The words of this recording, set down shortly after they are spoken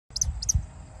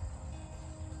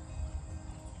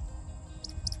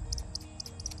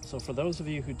So for those of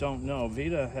you who don't know,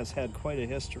 Veda has had quite a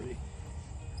history.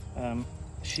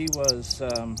 She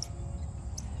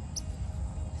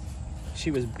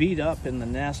was beat up in the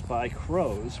nest by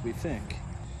crows, we think.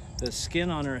 The skin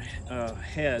on her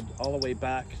head, all the way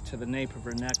back to the nape of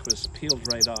her neck, was peeled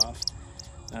right off.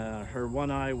 Her one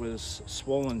eye was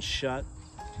swollen shut,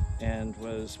 and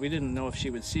we didn't know if she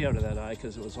would see out of that eye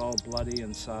because it was all bloody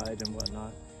inside and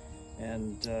whatnot.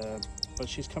 But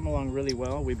she's come along really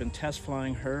well. We've been test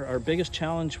flying her. Our biggest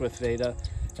challenge with Veda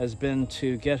has been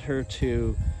to get her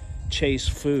to chase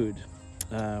food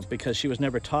because she was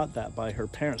never taught that by her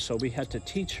parents. So we had to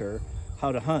teach her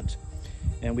how to hunt.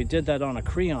 And we did that on a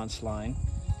creance line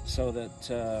so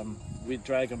that we'd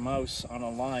drag a mouse on a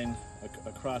line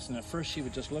across. And at first she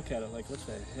would just look at it like, what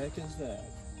the heck is that?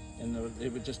 And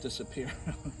it would just disappear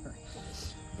on her.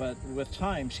 But with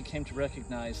time, she came to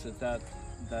recognize that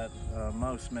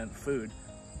mouse meant food.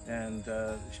 And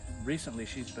recently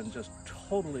she's been just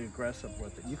totally aggressive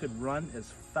with it. You could run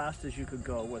as fast as you could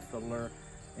go with the lure,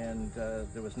 and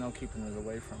there was no keeping it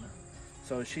away from her.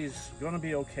 So she's going to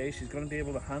be okay. She's going to be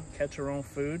able to hunt, catch her own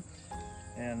food,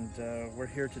 and we're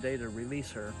here today to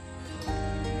release her.